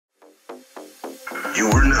You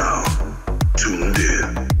are now tuned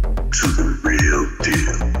in to the real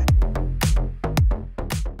deal.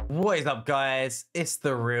 What is up, guys? It's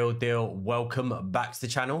the real deal. Welcome back to the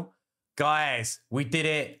channel. Guys, we did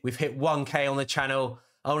it. We've hit 1K on the channel.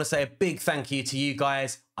 I want to say a big thank you to you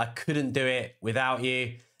guys. I couldn't do it without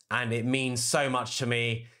you, and it means so much to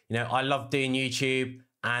me. You know, I love doing YouTube,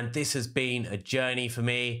 and this has been a journey for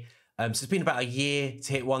me. So it's been about a year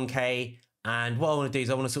to hit 1K, and what I want to do is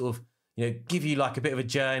I want to sort of, you know, give you like a bit of a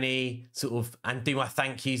journey, sort of, and do my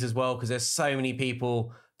thank yous as well, because there's so many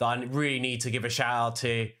people that I really need to give a shout out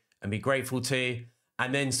to and be grateful to,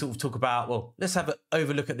 and then sort of talk about, well, let's have an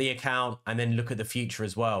overlook at the account and then look at the future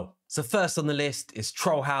as well. So first on the list is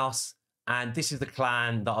Troll House, and this is the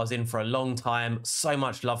clan that I was in for a long time. So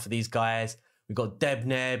much love for these guys. We've got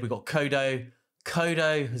Debneb, we've got Kodo.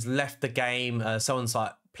 Kodo has left the game. Someone's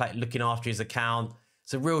like looking after his account.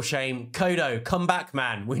 It's a real shame. Kodo, come back,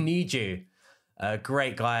 man. We need you.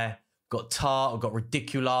 Great guy. Got Tar, I've got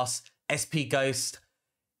Ridiculous, SP Ghost.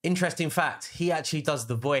 Interesting fact, he actually does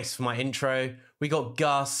the voice for my intro. We got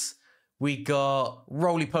Gus, we got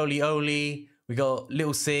Roly Poly Oli, we got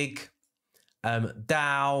Lil Sig,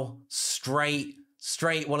 Dow, Straight,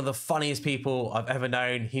 one of the funniest people I've ever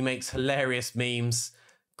known. He makes hilarious memes.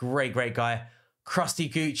 Great guy.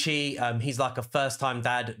 Krusty Gucci, he's like a first-time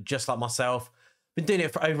dad, just like myself. Been doing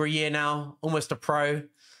it for over a year now, almost a pro.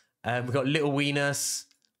 We've got Little Weenus,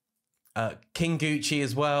 King Gucci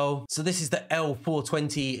as well. So this is the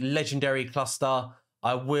L420 legendary cluster.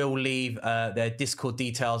 I will leave their Discord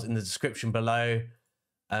details in the description below.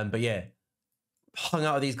 But yeah, hung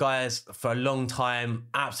out with these guys for a long time.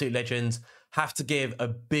 Absolute legends. Have to give a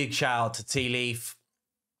big shout out to T-Leaf.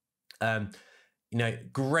 You know,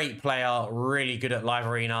 great player, really good at Live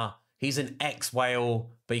Arena. He's an ex-whale,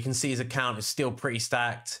 but you can see his account is still pretty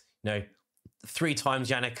stacked. You know, 3 times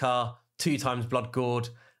Yannicka, 2 times Bloodgourd,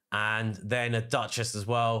 and then a Duchess as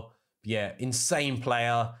well. Yeah, insane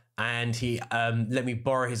player. And he let me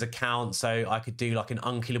borrow his account so I could do like an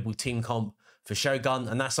unkillable team comp for Shogun.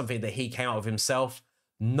 And that's something that he came up with himself.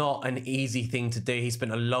 Not an easy thing to do. He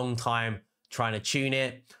spent a long time trying to tune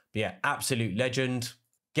it. But yeah, absolute legend.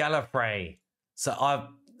 Gallifrey. So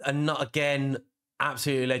not again,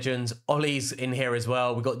 absolute legends. Ollie's in here as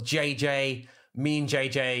well. We've got JJ, me and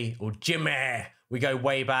JJ, or Jimmy. We go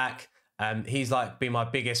way back. He's like been my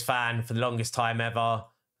biggest fan for the longest time ever.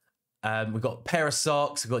 We've got Pair of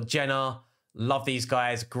Socks, we've got Jenna. Love these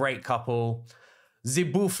guys, great couple.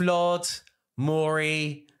 Zibouflord,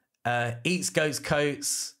 Maury, Eats Goats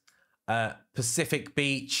Coats, Pacific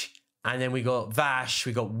Beach, and then we got Vash,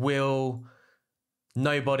 we got Will,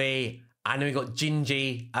 Nobody, and then we got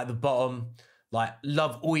Gingy at the bottom. Like,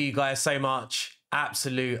 love all you guys so much.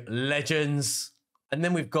 Absolute legends. And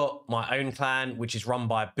then we've got my own clan, which is run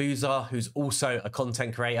by Boozer, who's also a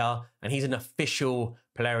content creator, and he's an official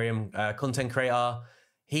Plarium content creator.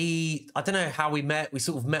 I don't know how we met. We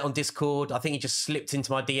sort of met on Discord. I think he just slipped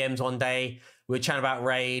into my DMs one day. We were chatting about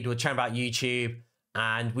Raid, we were chatting about YouTube,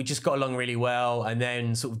 and we just got along really well, and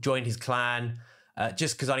then sort of joined his clan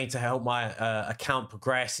just because I need to help my account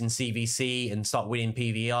progress in CVC and start winning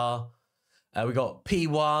PVR. We got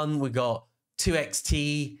P1, we got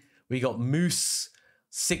 2XT, we got Moose,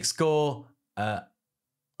 6Score,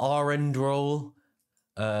 Arendrol,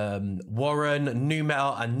 Warren, New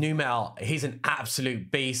Metal, and New Metal. He's an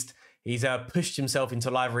absolute beast. He's pushed himself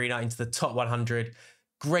into Live Arena, into the top 100.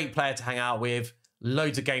 Great player to hang out with,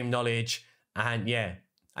 loads of game knowledge, and yeah.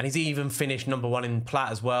 And he's even finished #1 in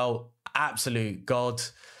Plat as well. Absolute god.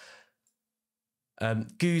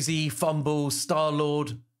 Goozy, Fumble,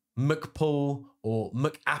 Starlord, McPaul, or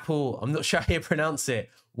McApple, I'm not sure how you pronounce it.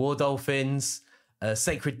 War Dolphins,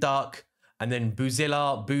 Sacred Duck, and then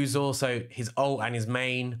Boozilla, Boozor, so his ult and his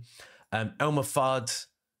main, Elmer Fudd,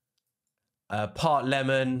 Part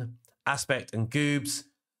Lemon, Aspect, and Goobs.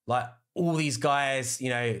 Like, all these guys, you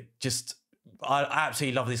know, just, I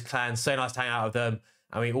absolutely love this clan. So nice to hang out with them.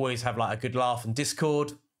 And we always have like a good laugh on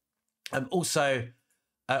Discord. Also,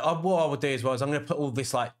 what I would do as well is I'm going to put all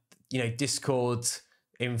this, like, you know, Discord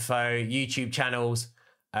info, YouTube channels.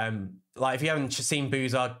 Like, if you haven't seen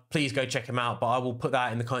Boozer, please go check him out. But I will put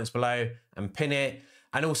that in the comments below and pin it.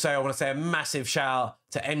 And also, I want to say a massive shout out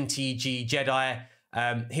to MTG Jedi.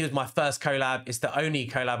 He was my first collab. It's the only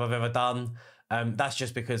collab I've ever done. That's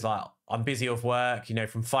just because, like, I'm busy with work, you know,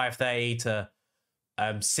 from 5:30 to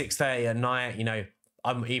 6:30 at night. You know,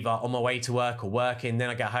 I'm either on my way to work or working. Then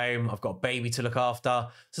I get home, I've got a baby to look after.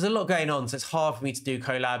 So there's a lot going on. So it's hard for me to do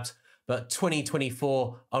collabs. But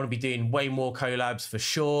 2024, I'm going to be doing way more collabs for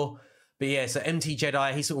sure. But yeah, so MT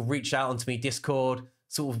Jedi, he sort of reached out onto me Discord,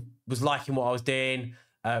 sort of was liking what I was doing.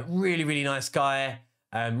 Really, really nice guy.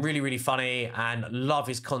 Really, really funny, and love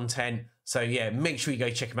his content. So yeah, make sure you go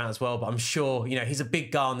check him out as well. But I'm sure, you know, he's a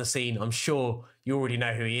big guy on the scene. I'm sure you already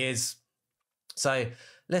know who he is. So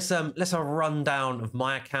let's have a rundown of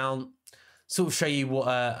my account. Sort of show you what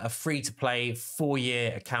a free-to-play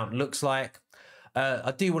 4-year account looks like.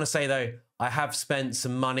 I do want to say though, I have spent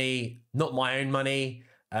some money, not my own money.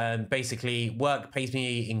 Basically, work pays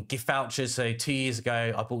me in gift vouchers. So 2 years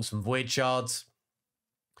ago, I bought some Void Shards.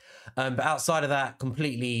 But outside of that,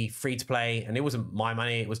 completely free to play, and it wasn't my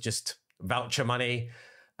money, it was just voucher money.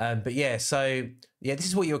 But yeah, so yeah, this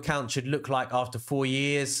is what your account should look like after 4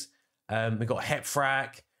 years. We've got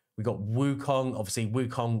Hepfrak, we've got Wukong, obviously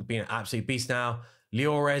Wukong being an absolute beast now.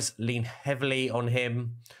 Liores, lean heavily on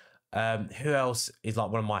him. Who else is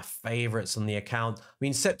like one of my favorites on the account? I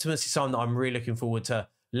mean, Septimus is someone that I'm really looking forward to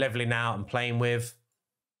leveling out and playing with.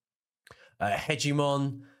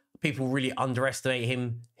 Hegemon, people really underestimate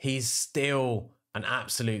him. He's still an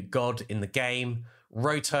absolute god in the game.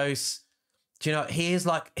 Rotos, do you know, he is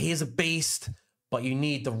a beast, but you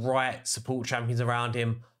need the right support champions around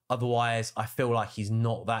him. Otherwise, I feel like he's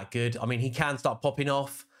not that good. I mean, he can start popping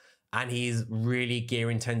off, and he's really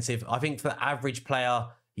gear intensive. I think for the average player,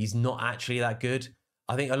 he's not actually that good.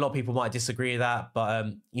 I think a lot of people might disagree with that, but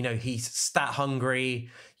you know, he's stat hungry.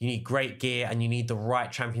 You need great gear, and you need the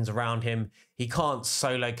right champions around him. He can't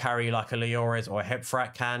solo carry like a Liores or a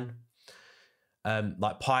Hepfrak can.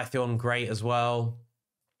 Like Python, great as well.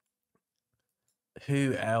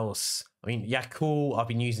 Who else? I mean, Yakul, I've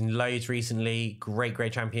been using loads recently. Great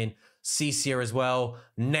champion. Cecia as well.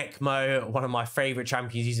 Necmo, one of my favorite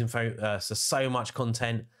champions, using for so much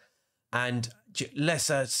content. And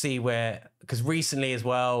let's see where, because recently as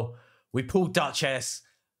well, we pulled Duchess.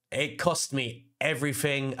 It cost me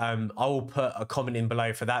everything. I will put a comment in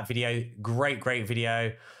below for that video. Great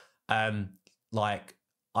video. Like,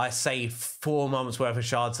 I saved 4 months worth of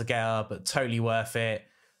shards to get her, but totally worth it.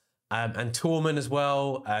 And Tormund as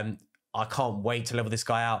well. I can't wait to level this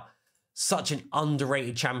guy out. Such an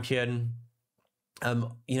underrated champion.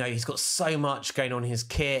 You know, he's got so much going on in his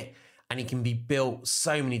kit, and he can be built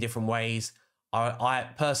so many different ways. I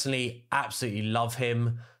personally absolutely love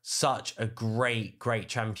him. Such a great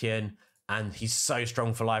champion, and he's so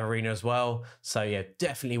strong for live arena as well. So yeah,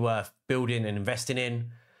 definitely worth building and investing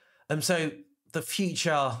in. So the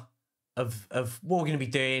future of what we're going to be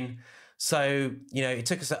doing. So, you know, it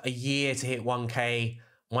took us a year to hit 1K.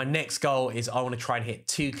 My next goal is I want to try and hit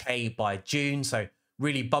 2K by June. So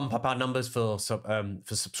really bump up our numbers for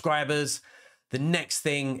subscribers. The next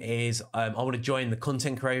thing is I want to join the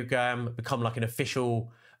content program, become like an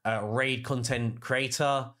official raid content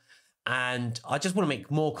creator. And I just want to make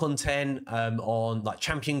more content on like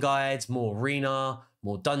champion guides, more arena,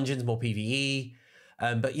 more dungeons, more PvE.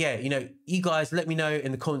 But yeah, you know, you guys let me know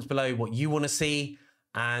in the comments below what you want to see.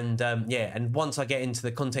 And yeah, and once I get into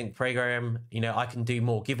the content program, you know, I can do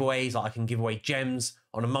more giveaways. Like I can give away gems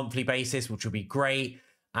on a monthly basis, which will be great.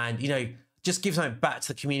 And, you know, just give something back to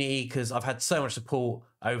the community, because I've had so much support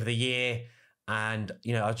over the year, and,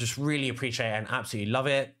 you know, I just really appreciate it and absolutely love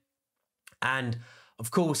it. And of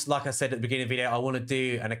course, like I said at the beginning of the video, I want to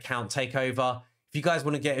do an account takeover. If you guys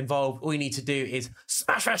want to get involved, all you need to do is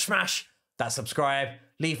smash that subscribe,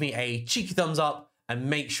 leave me a cheeky thumbs up, and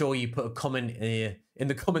make sure you put a comment in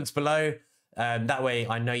the comments below. That way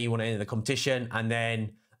I know you want to enter the competition. And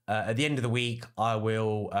then at the end of the week, I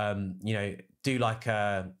will, you know, do like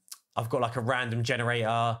I've got like a random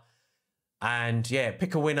generator, and yeah,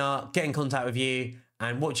 pick a winner, get in contact with you,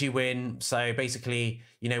 and watch you win. So basically,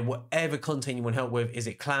 you know, whatever content you want help with, is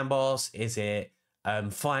it clan boss? Is it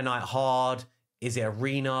finite hard? Is it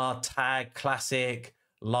arena, tag, classic,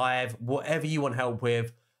 live? Whatever you want help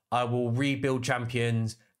with, I will rebuild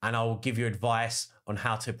champions, and I will give you advice on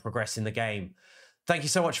how to progress in the game. Thank you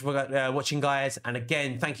so much for watching, guys. And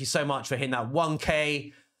again, thank you so much for hitting that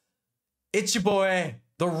 1K. It's your boy,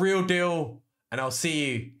 The Real Deal, and I'll see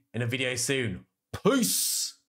you in a video soon. Peace.